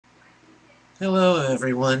Hello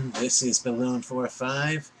everyone, this is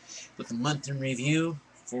Balloon45 with the month in review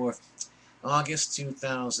for August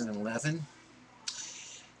 2011.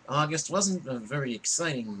 August wasn't a very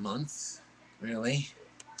exciting month, really.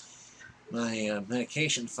 My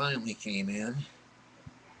medication finally came in,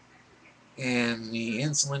 and the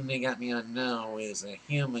insulin they got me on now is a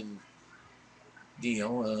human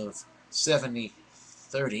deal of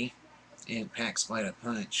 70/30 and packs quite a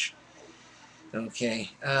punch.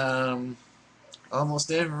 Okay,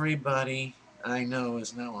 almost everybody I know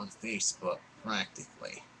is now on Facebook,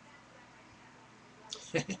 practically.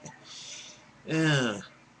 Yeah,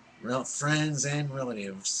 friends and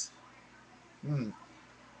relatives. Hmm.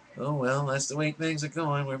 Oh well, that's the way things are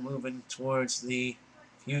going. We're moving towards the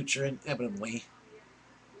future inevitably.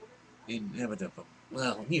 Inevitable.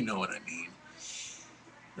 Well, you know what I mean.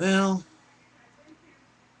 Well,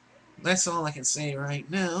 that's all I can say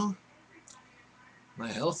right now.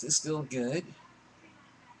 My health is still good.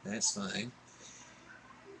 That's fine.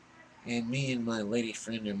 And me and my lady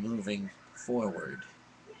friend are moving forward.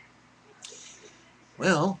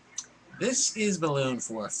 Well, this is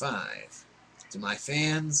Balloon45. To my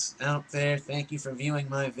fans out there, thank you for viewing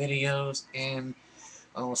my videos, and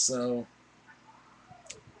also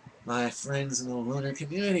my friends in the lunar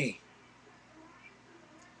community.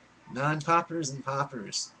 Non-poppers and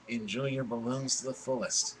poppers, enjoy your balloons to the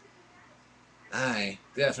fullest. I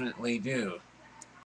definitely do.